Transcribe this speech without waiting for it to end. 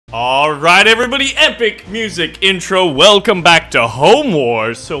Alright everybody, epic music intro, welcome back to Home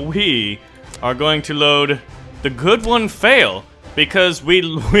Wars. So we are going to load the good one fail, because we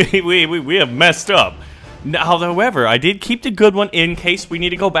have messed up. Now, however, I did keep the good one in case we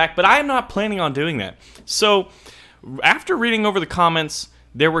need to go back, but I am not planning on doing that. So, after reading over the comments,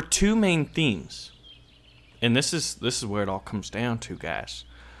 there were two main themes. And this is where it all comes down to, guys.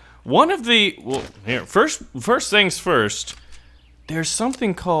 One of the, well, here, first things first, there's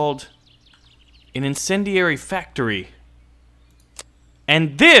something called an incendiary factory.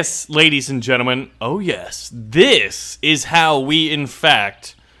 And this, ladies and gentlemen, oh yes, this is how we, in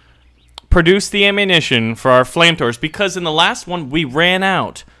fact, produce the ammunition for our flamethrowers. Because in the last one, we ran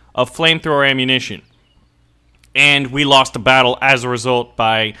out of flamethrower ammunition. And we lost a battle as a result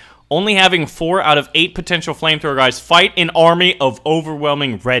by only having 4 out of 8 potential flamethrower guys fight an army of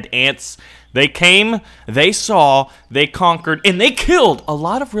overwhelming red ants. They came, they saw, they conquered, and they killed a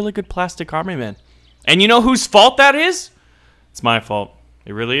lot of really good plastic army men. And you know whose fault that is? It's my fault.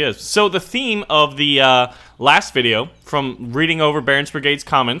 It really is. So the theme of the last video, from reading over Baron's Brigade's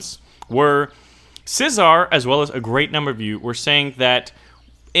comments, were Cesar, as well as a great number of you, were saying that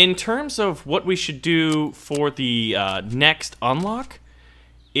in terms of what we should do for the next unlock,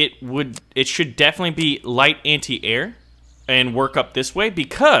 it should definitely be light anti-air and work up this way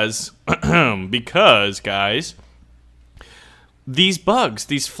because because guys, these bugs,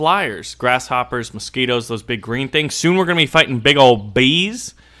 these flyers, grasshoppers, mosquitoes, those big green things, soon we're gonna be fighting big old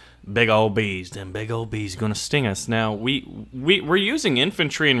bees. Big old bees, them big old bees gonna sting us. Now we're using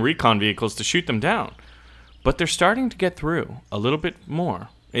infantry and recon vehicles to shoot them down, but they're starting to get through a little bit more.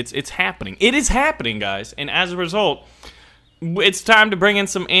 It's happening. It is happening, guys, and as a result, it's time to bring in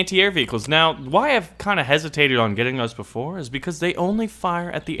some anti-air vehicles. Now, why I've kind of hesitated on getting those before is because they only fire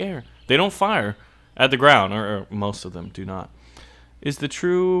at the air. They don't fire at the ground, or most of them do not. Is the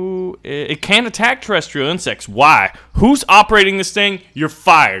true... It can attack terrestrial insects. Why? Who's operating this thing? You're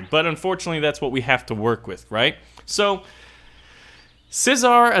fired. But unfortunately, that's what we have to work with, right? So,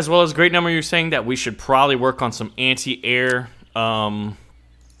 Cesar, as well as a great number, you're saying that we should probably work on some anti-air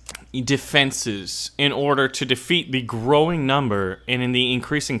defenses in order to defeat the growing number and in the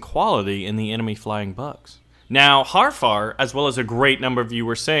increasing quality in the enemy flying bugs. Now, Harfar, as well as a great number of you,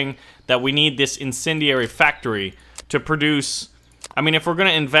 were saying that we need this incendiary factory to produce... I mean, if we're going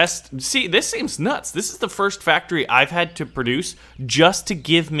to invest... See, this seems nuts. This is the first factory I've had to produce just to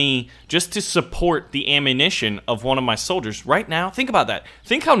give me... just to support the ammunition of one of my soldiers. Right now, think about that.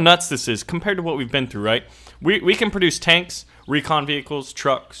 Think how nuts this is compared to what we've been through, right? We can produce tanks, recon vehicles,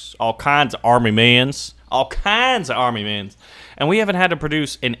 trucks, all kinds of army mans. All kinds of army mans. And we haven't had to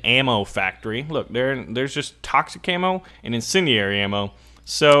produce an ammo factory. Look, there's just toxic ammo and incendiary ammo.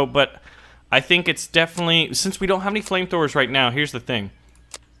 So, but... I think it's definitely, since we don't have any flamethrowers right now, here's the thing.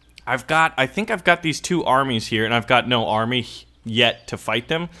 I think I've got these 2 armies here, and I've got no army yet to fight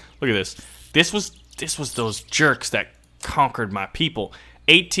them. Look at this. This was those jerks that conquered my people.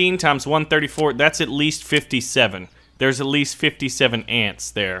 18 times 134, that's at least 57. There's at least 57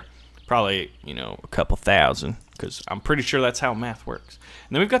 ants there. Probably, you know, a couple thousand, because I'm pretty sure that's how math works.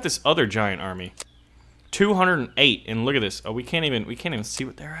 And then we've got this other giant army. 208, and look at this. Oh, we can't even see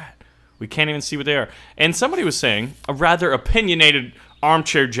what they're at. We can't even see what they are. And somebody was saying, a rather opinionated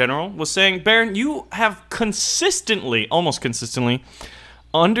armchair general was saying, Baron, you have consistently, almost consistently,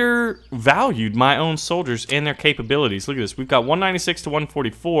 undervalued my own soldiers and their capabilities. Look at this. We've got 196 to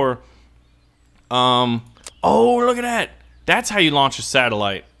 144. Oh, look at that. That's how you launch a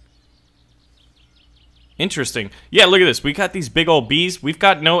satellite. Interesting. Yeah, look at this. We got these big old bees. We've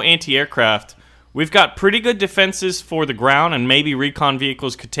got no anti-aircraft. We've got pretty good defenses for the ground, and maybe recon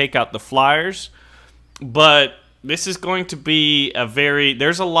vehicles could take out the flyers. But this is going to be a very...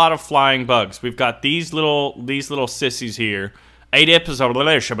 There's a lot of flying bugs. We've got these little sissies here. We've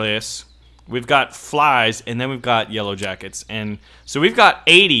got flies, and then we've got yellow jackets. And so we've got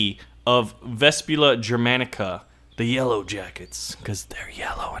 80 of Vespula germanica, the yellow jackets, because they're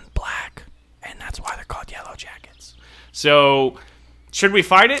yellow and black, and that's why they're called yellow jackets. So, should we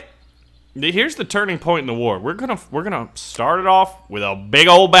fight it? Here's the turning point in the war. We're gonna start it off with a big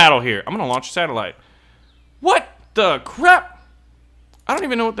old battle here. I'm gonna launch a satellite. What the crap? I don't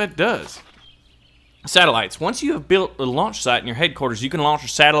even know what that does. Satellites. Once you have built a launch site in your headquarters, you can launch a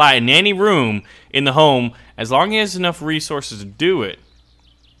satellite in any room in the home as long as it has enough resources to do it.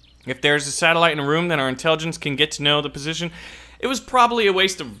 If there's a satellite in a room, then our intelligence can get to know the position. It was probably a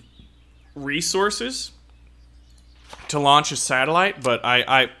waste of resources to launch a satellite, but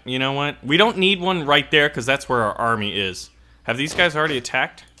you know what? We don't need one right there because that's where our army is. Have these guys already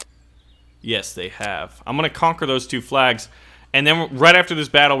attacked? Yes, they have. I'm going to conquer those 2 flags. And then right after this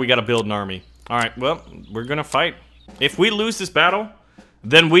battle, we gotta build an army. Alright, well, we're gonna fight. If we lose this battle,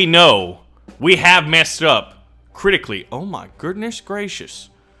 then we know we have messed up critically. Oh my goodness gracious.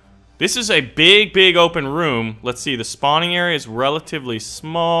 This is a big, big open room. Let's see, the spawning area is relatively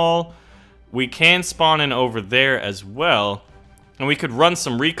small. We can spawn in over there as well. And we could run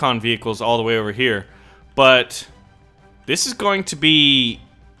some recon vehicles all the way over here. But this is going to be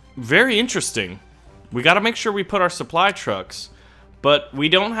very interesting. We gotta make sure we put our supply trucks. But we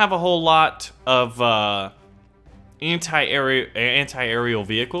don't have a whole lot of anti-aerial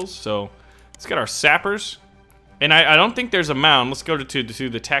vehicles. So let's get our sappers. And I don't think there's a mound. Let's go to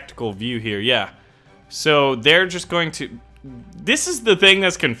the tactical view here. Yeah. So they're just going to... This is the thing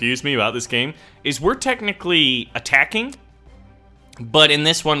that's confused me about this game, is we're technically attacking, but in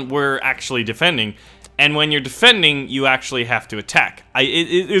this one we're actually defending. And when you're defending, you actually have to attack.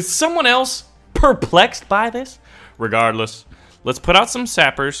 Is someone else perplexed by this? Regardless, let's put out some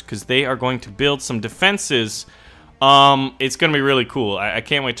sappers, because they are going to build some defenses. It's going to be really cool. I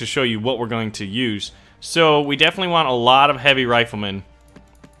can't wait to show you what we're going to use. So we definitely want a lot of heavy riflemen,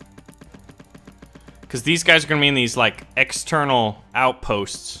 because these guys are going to be in these like external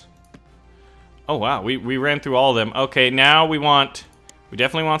outposts. Oh wow, we ran through all of them. Okay, now we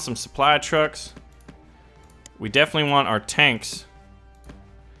definitely want some supply trucks. We definitely want our tanks.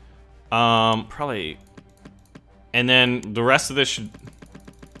 Probably, and then the rest of this should,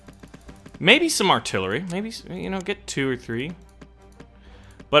 maybe some artillery, maybe, you know, get 2 or 3.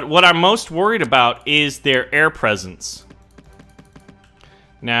 But what I'm most worried about is their air presence.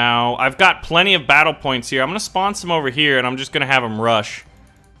 Now, I've got plenty of battle points here. I'm going to spawn some over here, and I'm just going to have them rush.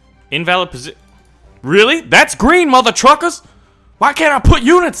 Invalid position. Really? That's green, mother truckers! Why can't I put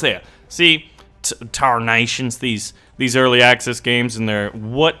units there? See, tarnations, these early access games, and they're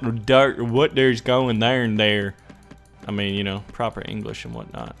what there's going there and there. I mean, you know, proper English and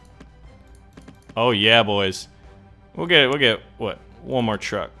whatnot. Oh yeah, boys. We'll get what? One more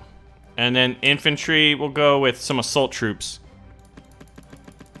truck. And then infantry, we'll go with some assault troops.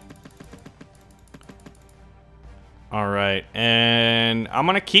 Alright, and I'm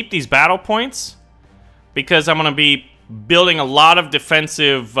gonna keep these battle points because I'm gonna be building a lot of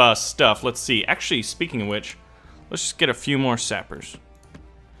defensive stuff. Let's see. Actually, speaking of which, let's just get a few more sappers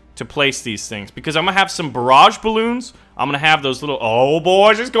to place these things, because I'm gonna have some barrage balloons. I'm gonna have those little, oh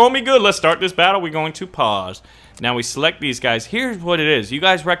boys, it's gonna be good. Let's start this battle. We're going to pause. Now we select these guys. Here's what it is. You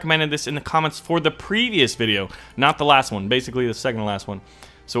guys recommended this in the comments for the previous video, not the last one, basically the second to last one.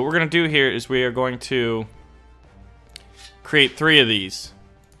 So what we're gonna do here is we are going to create 3 of these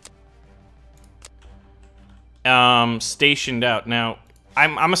stationed out. Now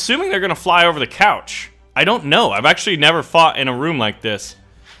I'm assuming they're gonna fly over the couch. I don't know. I've actually never fought in a room like this.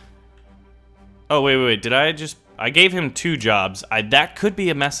 Oh wait, did I gave him 2 jobs. That could be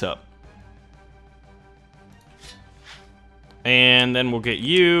a mess up. And then we'll get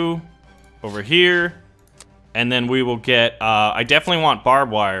you over here, and then we will get I definitely want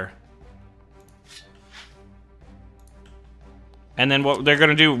barbed wire. And then what they're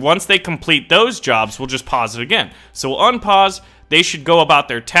gonna do, once they complete those jobs, we'll just pause it again. So we'll unpause. They should go about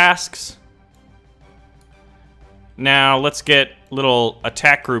their tasks. Now let's get little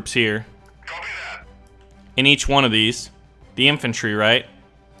attack groups here. Copy that. In each one of these. The infantry, right?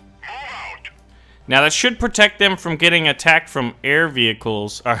 Move out. Now that should protect them from getting attacked from air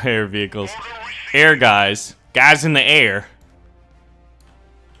vehicles. Or air vehicles. Air guys. Guys in the air.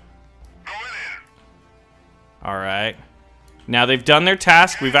 Going in. Alright. Now they've done their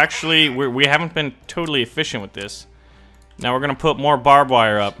task. We've actually, we haven't been totally efficient with this. Now we're gonna put more barbed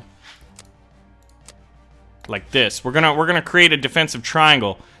wire up. Like this. We're gonna create a defensive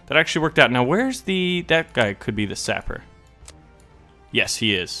triangle. That actually worked out. Now where's that guy could be the sapper. Yes,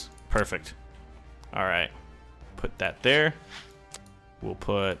 he is. Perfect. Alright. Put that there. We'll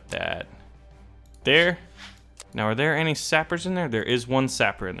put that there. Now are there any sappers in there? There is one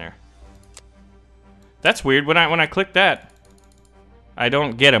sapper in there. That's weird. When I click that, I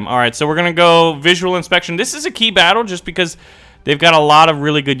don't get him. Alright, so we're gonna go visual inspection. This is a key battle just because they've got a lot of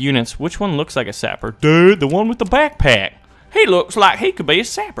really good units. Which one looks like a sapper? Dude, the one with the backpack. He looks like he could be a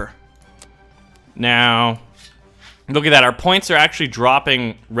sapper. Now, look at that. Our points are actually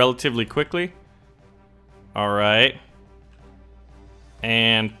dropping relatively quickly. Alright.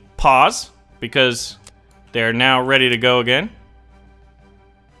 And pause, because they're now ready to go again.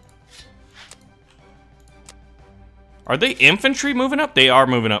 Are they infantry moving up? They are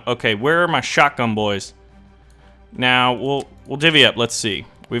moving up. Okay, where are my shotgun boys? Now, we'll divvy up. Let's see.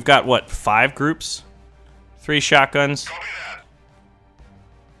 We've got, what, 5 groups? 3 shotguns. Copy that.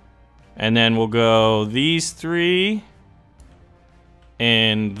 And then we'll go these 3.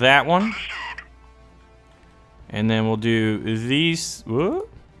 and that one. And then we'll do these. Whoop,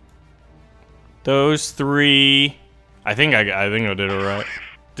 those 3. I think I did it right.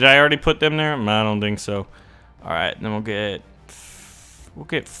 Did I already put them there? I don't think so. All right, then we'll get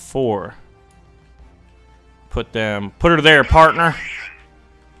 4. Put her there, partner.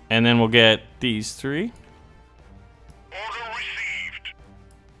 And then we'll get these 3.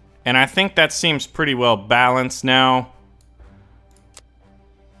 And I think that seems pretty well balanced now.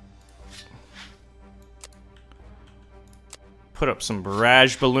 Put up some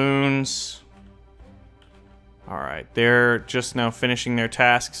barrage balloons. Alright, they're just now finishing their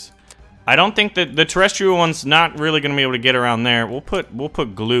tasks. I don't think that the terrestrial one's not really gonna be able to get around there. We'll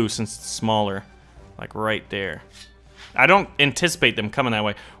put glue since it's smaller. Like right there. I don't anticipate them coming that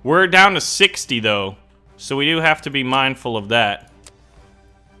way. We're down to 60 though, so we do have to be mindful of that.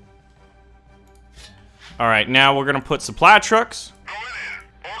 Alright, now we're gonna put supply trucks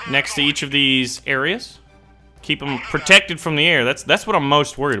next to each of these areas. Keep them protected from the air. That's what I'm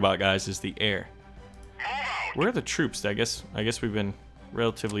most worried about, guys, is the air. Where are the troops? I guess we've been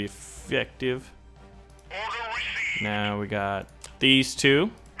relatively effective. Now we got these 2.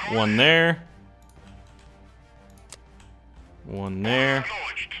 One there. One there.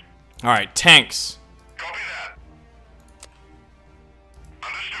 Alright, tanks.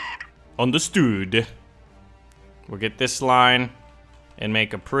 Understood. We'll get this line and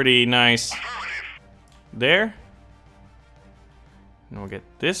make a pretty nice there. And we'll get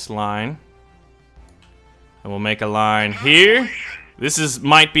this line. And we'll make a line here. This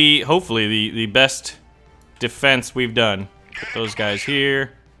might be, hopefully, the best defense we've done. Put those guys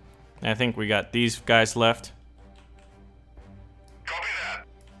here. And I think we got these guys left.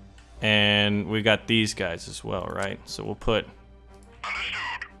 And we got these guys as well, right? So we'll put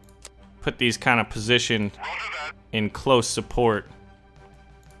these kind of positioned in close support.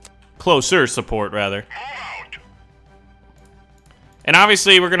 Closer support, rather. And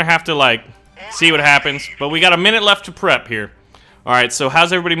obviously, we're gonna have to, like, see what happens. But we got a minute left to prep here. Alright, so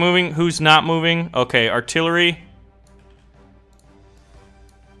how's everybody moving? Who's not moving? Okay, artillery.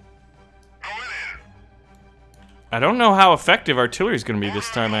 I don't know how effective artillery is going to be this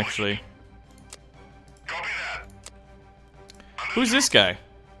time, actually. Who's this guy?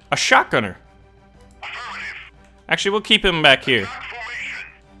 A shotgunner. Actually, we'll keep him back here.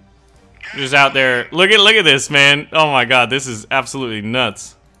 Just out there. Look at this, man. Oh my god, this is absolutely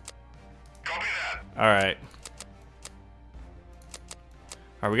nuts. Alright.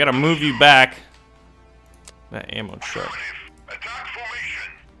 Alright, we gotta move you back. That ammo truck.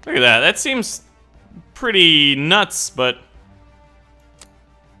 Look at that. That seems pretty nuts, but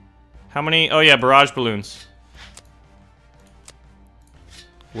how many? Oh yeah, barrage balloons.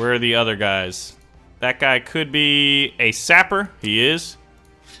 Where are the other guys? That guy could be a sapper. He is.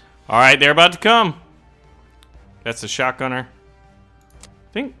 Alright, they're about to come. That's a shotgunner.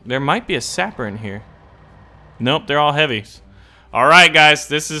 I think there might be a sapper in here. Nope, they're all heavies. Alright guys,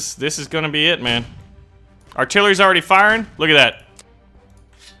 this is gonna be it, man. Artillery's already firing. Look at that.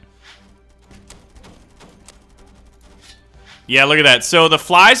 Yeah, look at that. So the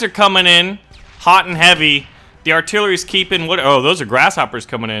flies are coming in hot and heavy. The artillery's keeping what? Oh, those are grasshoppers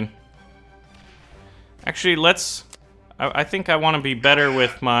coming in. Actually, I think I want to be better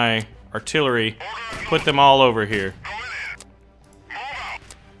with my artillery. Put them all over here.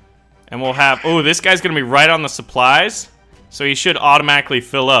 And we'll have... Oh, this guy's going to be right on the supplies. So he should automatically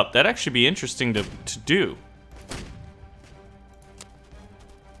fill up. That'd actually be interesting to do.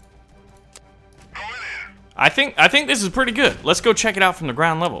 I think this is pretty good. Let's go check it out from the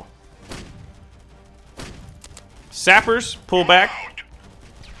ground level. Sappers, pull back.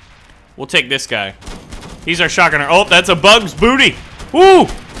 We'll take this guy. He's our shotgunner. Oh, that's a bug's booty. Woo!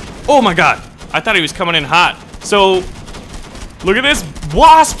 Oh my god. I thought he was coming in hot. So, look at this.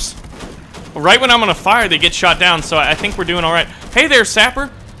 Wasps! Right when I'm gonna fire, they get shot down, so I think we're doing alright. Hey there,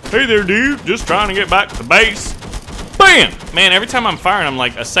 sapper. Hey there, dude. Just trying to get back to the base. Bam! Man, every time I'm firing, I'm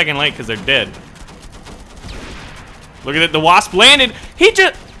like a second late because they're dead. Look at it. The wasp landed. He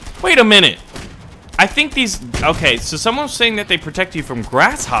just... Wait a minute. I think these... Okay, so someone was saying that they protect you from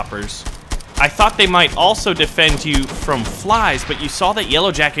grasshoppers. I thought they might also defend you from flies, but you saw that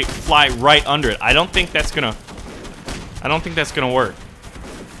yellow jacket fly right under it. I don't think that's gonna work.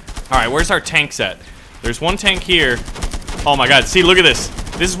 Alright, where's our tanks at? There's one tank here. Oh my god, see, look at this.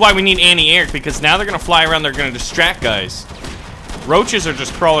 This is why we need anti-air, because now they're gonna fly around, they're gonna distract guys. Roaches are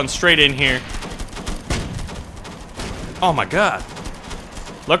just crawling straight in here. Oh my god.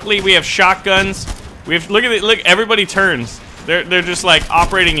 Luckily we have shotguns. We have, look at it, look, everybody turns. They're just like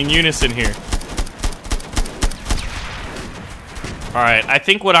operating in unison here. Alright, I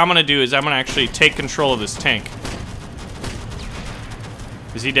think what I'm gonna do is I'm gonna actually take control of this tank.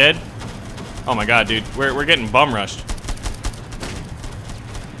 Is he dead? Oh my god, dude. We're getting bum rushed.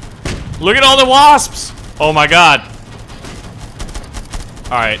 Look at all the wasps! Oh my god.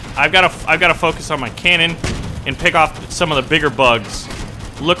 Alright, I've gotta focus on my cannon and pick off some of the bigger bugs.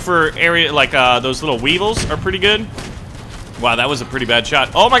 Look for area like those little weevils are pretty good. Wow, that was a pretty bad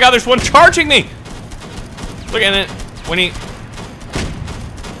shot. Oh my god, there's one charging me! Look at it. When he...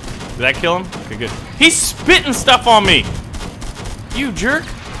 Did that kill him? Okay, good. He's spitting stuff on me! You jerk.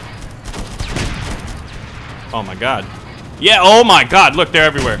 Oh my god. Yeah, oh my god, look, they're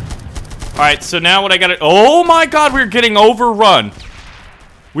everywhere. Alright, so now what I gotta... Oh my god, we're getting overrun.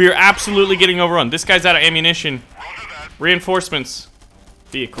 We are absolutely getting overrun. This guy's out of ammunition. Reinforcements.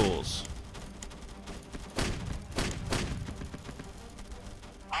 Vehicles.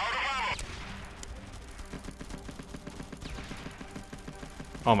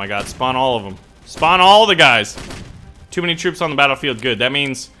 Oh my god, spawn all of them. Spawn all the guys. Too many troops on the battlefield. Good. That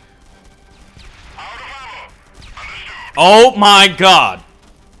means... Oh my god.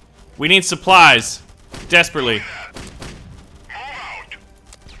 We need supplies. Desperately.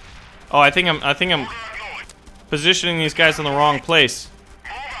 Oh, I think I'm positioning these guys in the wrong place.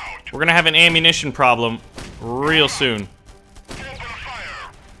 We're gonna have an ammunition problem real soon.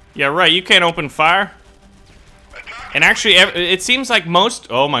 Yeah, right. You can't open fire. And actually, it seems like most...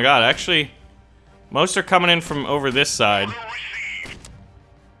 Oh my god, actually... Most are coming in from over this side.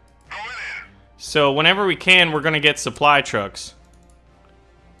 So whenever we can, we're gonna get supply trucks.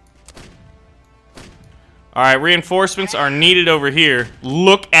 Alright, reinforcements are needed over here.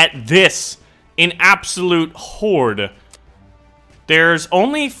 Look at this. An absolute horde. There's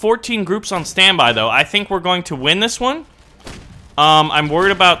only 14 groups on standby, though. I think we're going to win this one. I'm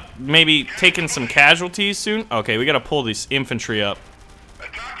worried about maybe taking some casualties soon. Okay, we gotta pull this infantry up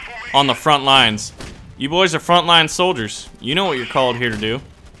on the front lines. You boys are frontline soldiers. You know what you're called here to do.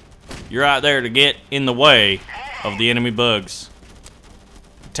 You're out there to get in the way of the enemy bugs.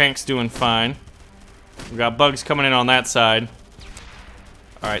 Tank's doing fine. We got bugs coming in on that side.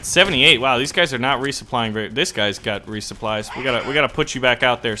 Alright, 78. Wow, these guys are not resupplying very... This guy's got resupplies. We gotta put you back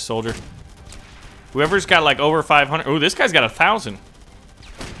out there, soldier. Whoever's got like over 500. Oh, this guy's got 1,000.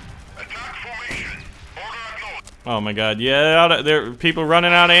 Oh my god, yeah, there are people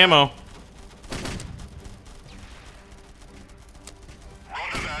running out of ammo.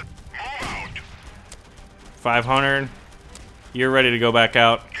 $500. You're ready to go back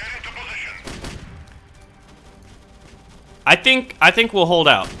out. I think we'll hold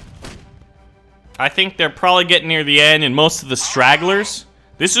out. I think they're probably getting near the end, and most of the stragglers.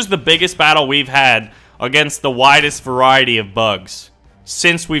 This is the biggest battle we've had against the widest variety of bugs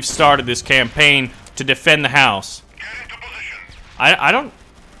since we've started this campaign to defend the house. I'm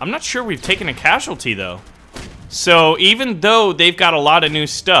not sure we've taken a casualty though. So even though they've got a lot of new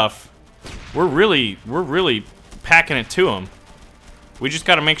stuff, we're really packing it to them. We just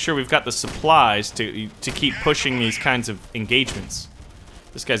got to make sure we've got the supplies to keep pushing these kinds of engagements.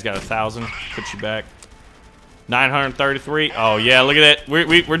 This guy's got 1,000. Put you back. 933. Oh yeah, look at it.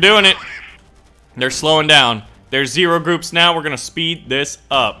 We're doing it. They're slowing down. There's 0 groups now. We're gonna speed this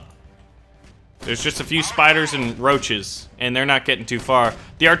up. There's just a few spiders and roaches, and they're not getting too far.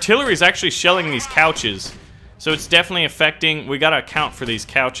 The artillery is actually shelling these couches, so it's definitely affecting. We gotta account for these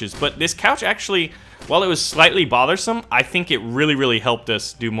couches, but this couch actually, while it was slightly bothersome, I think it really helped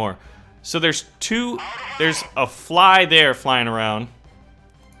us do more. So there's a fly there flying around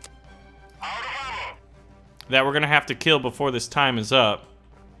that we're gonna have to kill before this time is up.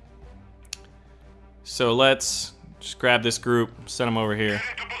 So let's just grab this group, send them over here.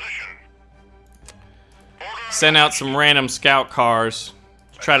 Send out some random scout cars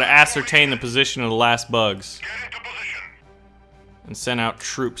to try to ascertain the position of the last bugs. And send out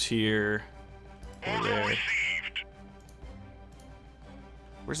troops here. Over there.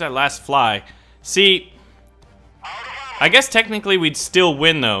 Where's that last fly? See, I guess technically we'd still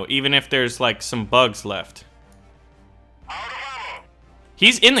win though, even if there's like some bugs left.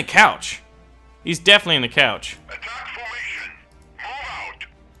 He's in the couch. He's definitely in the couch.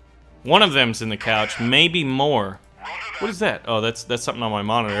 One of them's in the couch, maybe more. What is that? Oh, that's something on my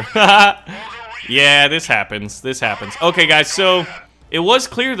monitor. Yeah, this happens. This happens. Okay, guys, so it was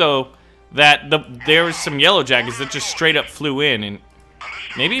clear though that there was some yellow jackets that just straight up flew in, and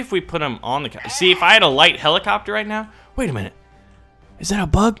maybe if we put them on the couch. See, if I had a light helicopter right now. Wait a minute. Is that a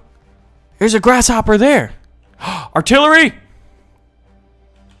bug? There's a grasshopper there. Artillery!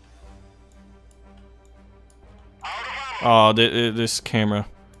 Oh, this camera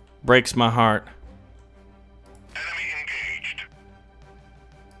breaks my heart.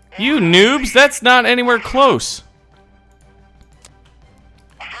 You noobs, that's not anywhere close.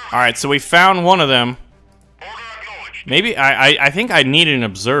 Alright, so we found one of them. Order acknowledged. Maybe, I think I need an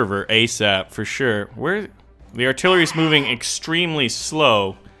observer ASAP, for sure. Where, the artillery's moving extremely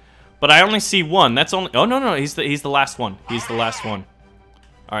slow. But I only see one, that's only, oh no, he's the last one. He's the last one.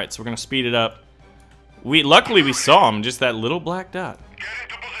 Alright, so we're gonna speed it up. Luckily we saw him, just that little black dot. Get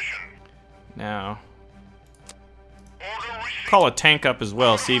into position. Now, Order received. call a tank up as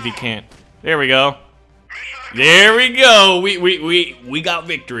well, see if he can't. There we go. Mission There we go. We got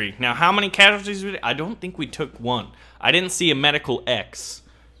victory. Now, how many casualties? I don't think we took one. I didn't see a medical X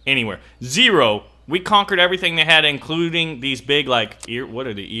anywhere. 0. We conquered everything they had, including these big, like, what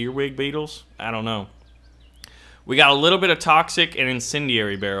are the earwig beetles? I don't know. We got a little bit of toxic and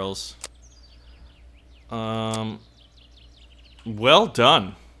incendiary barrels. Well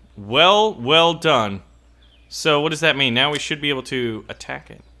done. Well done. So, what does that mean? Now we should be able to attack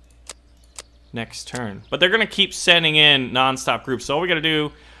it next turn. But they're going to keep sending in non-stop groups. So all we got to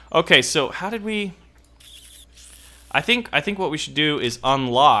do... Okay, so how did we... I think what we should do is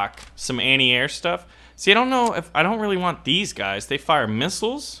unlock some anti-air stuff. See, I don't know if... I don't really want these guys. They fire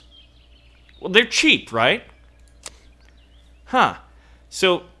missiles? Well, they're cheap, right? Huh.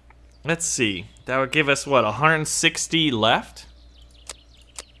 So, let's see. That would give us, what, 160 left?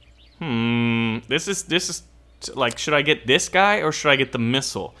 This is... Like, should I get this guy or should I get the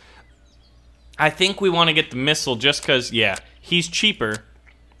missile? I think we want to get the missile just because, yeah, he's cheaper.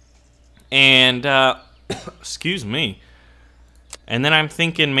 And, excuse me. And then I'm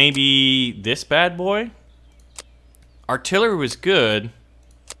thinking maybe this bad boy? Artillery was good.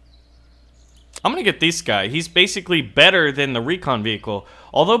 I'm going to get this guy. He's basically better than the recon vehicle.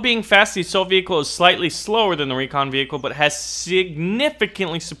 Although being fast, the assault vehicle is slightly slower than the recon vehicle, but has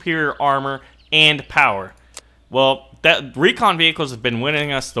significantly superior armor and power. Well, that recon vehicles have been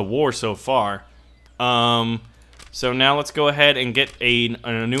winning us the war so far. So now let's go ahead and get a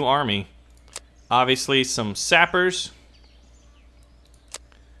new army. Obviously, some sappers.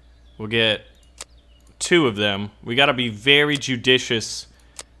 We'll get 2 of them. We got to be very judicious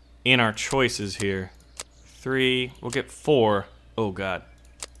in our choices here. 3. We'll get 4. Oh, God.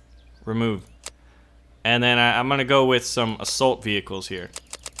 Remove. And then I'm going to go with some assault vehicles here.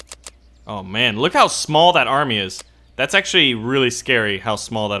 Oh, man. Look how small that army is. That's actually really scary how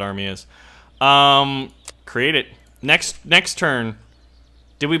small that army is. Create it. Next turn.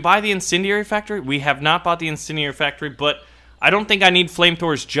 Did we buy the incendiary factory? We have not bought the incendiary factory, but I don't think I need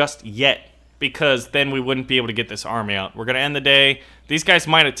flamethrowers just yet, because then we wouldn't be able to get this army out. We're gonna end the day. These guys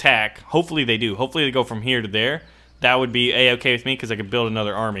might attack. Hopefully they do. Hopefully they go from here to there. That would be a-okay with me, because I could build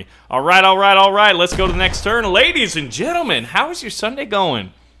another army. Alright. Let's go to the next turn. Ladies and gentlemen, how is your Sunday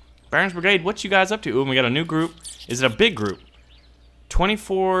going? Barons Brigade, what you guys up to? Ooh, we got a new group. Is it a big group?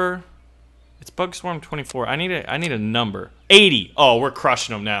 24... It's Bug Swarm 24. I need a number. 80. Oh, we're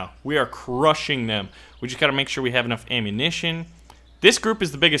crushing them now. We are crushing them. We just got to make sure we have enough ammunition. This group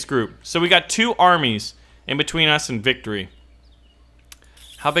is the biggest group. So we got 2 armies in between us and victory.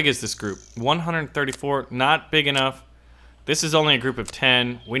 How big is this group? 134. Not big enough. This is only a group of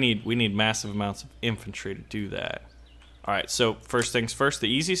 10. We need massive amounts of infantry to do that. All right. So first things first, the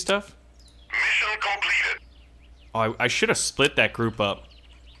easy stuff. Mission completed. Oh, I should have split that group up.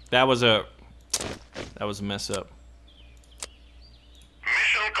 That was a mess up.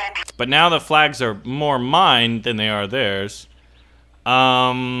 Mission complete. But now the flags are more mine than they are theirs.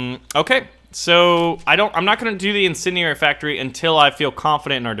 Okay. So I'm not gonna do the incendiary factory until I feel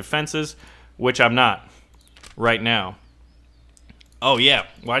confident in our defenses, which I'm not right now. Oh yeah.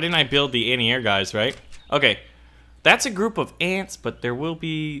 Why didn't I build the anti-air guys, right? Okay. That's a group of ants, but there will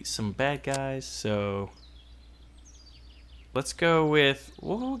be some bad guys, so let's go with,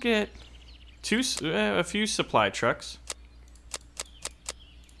 we'll get a few supply trucks.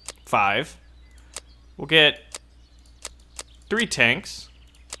 5. We'll get 3 tanks.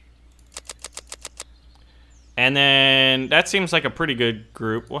 And then that seems like a pretty good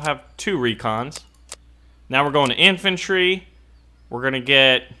group. We'll have 2 recons. Now we're going to infantry. We're gonna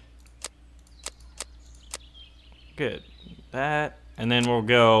get good that, and then we'll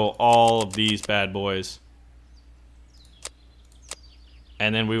go all of these bad boys.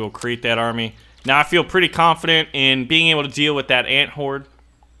 And then we will create that army. Now I feel pretty confident in being able to deal with that ant horde.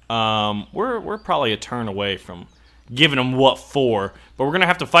 We're probably a turn away from giving them what for, but we're gonna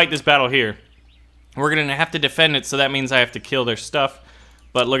have to fight this battle here. We're gonna have to defend it, so that means I have to kill their stuff.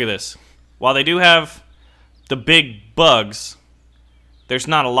 But look at this. While they do have the big bugs, there's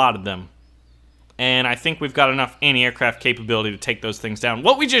not a lot of them. And I think we've got enough anti-aircraft capability to take those things down.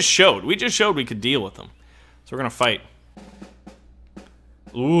 What we just showed we could deal with them. So we're gonna fight.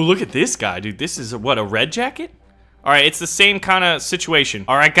 Ooh, look at this guy, dude. This is, what, a red jacket? Alright, it's the same kind of situation.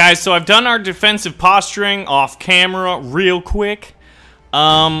 Alright, guys, so I've done our defensive posturing off camera real quick.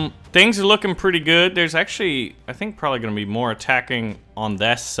 Things are looking pretty good. There's actually, I think, probably going to be more attacking on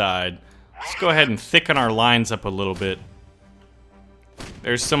this side. Let's go ahead and thicken our lines up a little bit.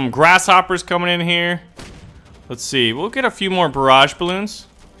 There's some grasshoppers coming in here. Let's see. We'll get a few more barrage balloons.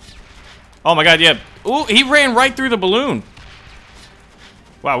 Oh my god, yeah. Ooh, he ran right through the balloon.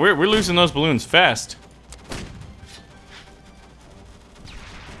 Wow, we're losing those balloons fast.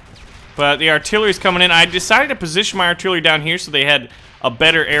 But the artillery's coming in. I decided to position my artillery down here so they had a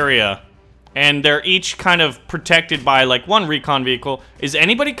better area. And they're each kind of protected by, like, one recon vehicle. Is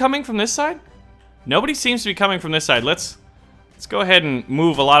anybody coming from this side? Nobody seems to be coming from this side. Let's go ahead and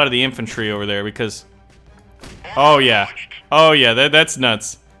move a lot of the infantry over there because... Oh, yeah. Oh, yeah, that's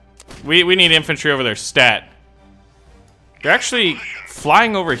nuts. We need infantry over there, stat. They're actually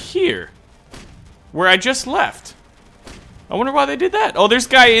flying over here, where I just left. I wonder why they did that. Oh, there's a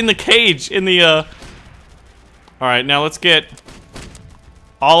guy in the cage, in the, Alright, now let's get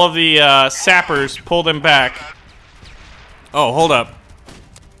all of the, sappers, pull them back. Oh, hold up.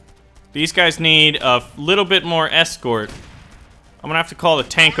 These guys need a little bit more escort. I'm gonna have to call the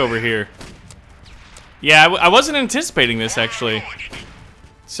tank over here. Yeah, I wasn't anticipating this, actually.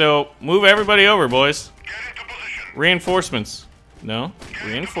 So, move everybody over, boys. Reinforcements. No.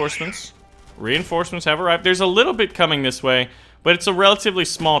 Reinforcements. Reinforcements have arrived. There's a little bit coming this way, but it's a relatively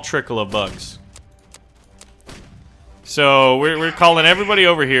small trickle of bugs. So, we're calling everybody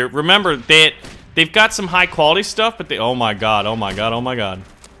over here. Remember, they've got some high quality stuff, but they... Oh my god, oh my god, oh my god.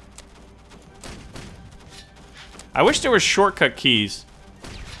 I wish there were shortcut keys.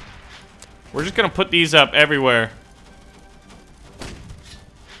 We're just gonna put these up everywhere.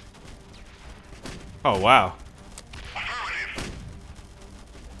 Oh, wow.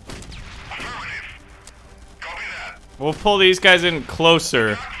 We'll pull these guys in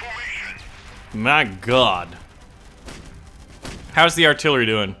closer. My god. How's the artillery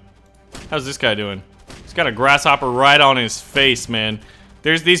doing? How's this guy doing? He's got a grasshopper right on his face, man.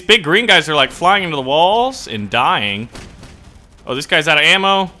 There's these big green guys that are like flying into the walls and dying. Oh, this guy's out of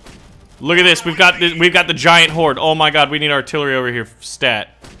ammo. Look at this. We've got the giant horde. Oh my god, we need artillery over here. Stat.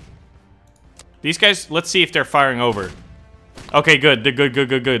 These guys, let's see if they're firing over. Okay, good. They're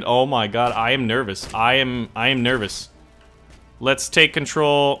good. Oh my god, I am nervous. I am nervous. Let's take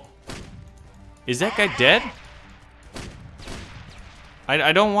control. Is that guy dead?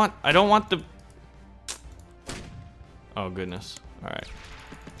 I don't want the... Oh goodness. Alright.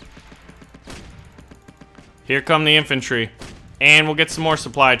 Here come the infantry. And we'll get some more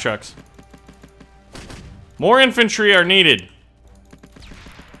supply trucks. More infantry are needed.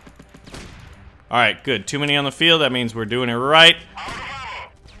 Alright, good. Too many on the field. That means we're doing it right.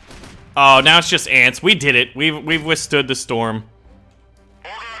 Oh, now it's just ants. We did it. We've withstood the storm.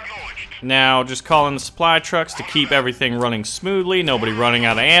 Now, just call in the supply trucks to keep everything running smoothly. Nobody running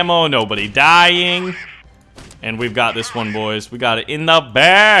out of ammo. Nobody dying. And we've got this one, boys. We got it in the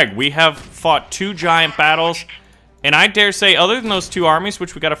bag. We have fought 2 giant battles. And I dare say, other than those 2 armies,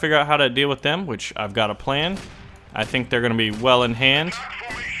 which we got to figure out how to deal with them, which I've got a plan. I think they're going to be well in hand.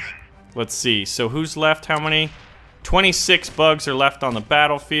 Let's see. So who's left? How many? 26 bugs are left on the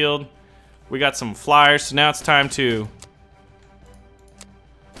battlefield. We got some flyers. So now it's time to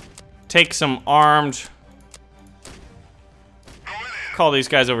take some armed... Call these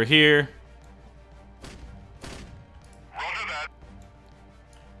guys over here.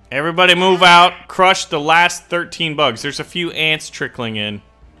 Everybody move out. Crush the last 13 bugs. There's a few ants trickling in.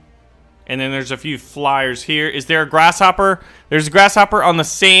 And then there's a few flyers here. Is there a grasshopper? There's a grasshopper on the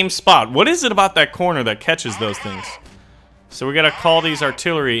same spot. What is it about that corner that catches those things? So we gotta call these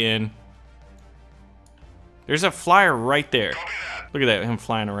artillery in. There's a flyer right there. Look at that, him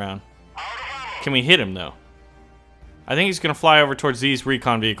flying around. Can we hit him though? I think he's gonna fly over towards these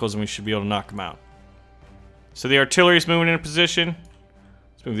recon vehicles and we should be able to knock him out. So the artillery's moving into position.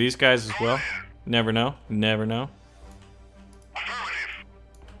 Let's move these guys as well. Never know. Never know.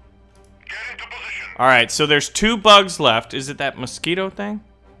 Alright, so there's 2 bugs left. Is it that mosquito thing?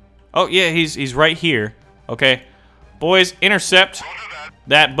 Oh, yeah, he's right here. Okay. Boys, intercept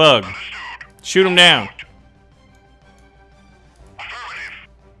that bug. Shoot him down.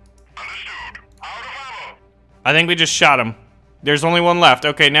 I think we just shot him. There's only one left.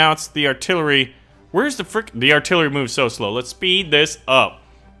 Okay, now it's the artillery. Where's the frick? The artillery moves so slow. Let's speed this up.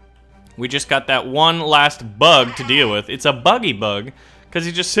 We just got that one last bug to deal with. It's a buggy bug because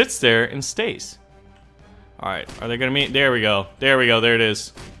he just sits there and stays. Alright, are they gonna meet? There we go. There we go. There it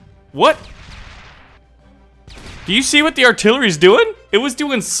is. What? Do you see what the artillery's doing? It was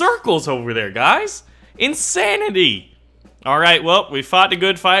doing circles over there, guys. Insanity. All right, well, we fought a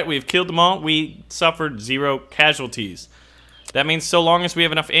good fight. We've killed them all. We suffered 0 casualties. That means so long as we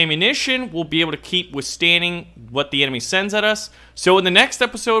have enough ammunition, we'll be able to keep withstanding what the enemy sends at us. So in the next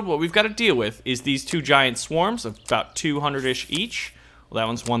episode, what we've got to deal with is these 2 giant swarms of about 200-ish each. Well, that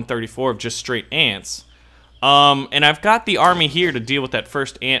one's 134 of just straight ants. And I've got the army here to deal with that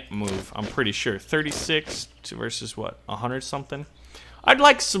first ant move, I'm pretty sure. 36 versus what, 100 something? I'd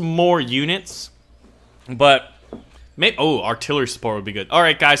like some more units, but maybe, oh, artillery support would be good. All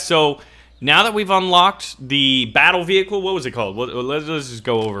right, guys, so now that we've unlocked the battle vehicle, what was it called? Let's just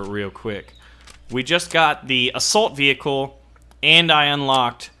go over it real quick. We just got the assault vehicle, and I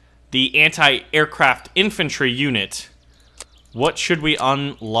unlocked the anti-aircraft infantry unit. What should we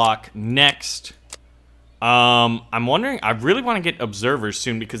unlock next? I'm wondering, I really want to get observers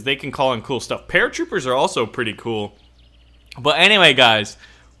soon because they can call in cool stuff. Paratroopers are also pretty cool. But anyway, guys,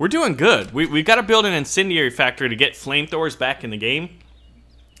 we're doing good. We've got to build an incendiary factory to get flamethrowers back in the game.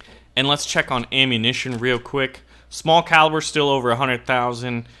 And let's check on ammunition real quick. Small caliber still over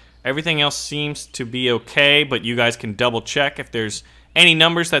 100,000. Everything else seems to be okay, but you guys can double check if there's any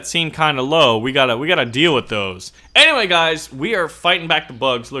numbers that seem kind of low. We gotta deal with those. Anyway, guys, we are fighting back the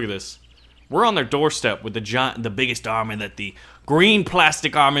bugs. Look at this. We're on their doorstep with the biggest army that the green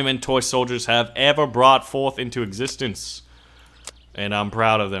plastic armament toy soldiers have ever brought forth into existence. And I'm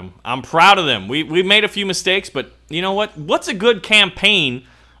proud of them. I'm proud of them. We made a few mistakes, but you know what? What's a good campaign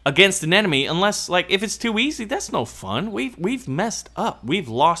against an enemy unless, like, if it's too easy, that's no fun. We've messed up. We've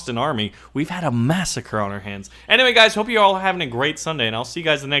lost an army. We've had a massacre on our hands. Anyway, guys, hope you're all having a great Sunday, and I'll see you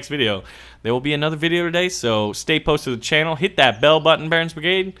guys in the next video. There will be another video today, so stay posted to the channel. Hit that bell button, Barons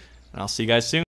Brigade, and I'll see you guys soon.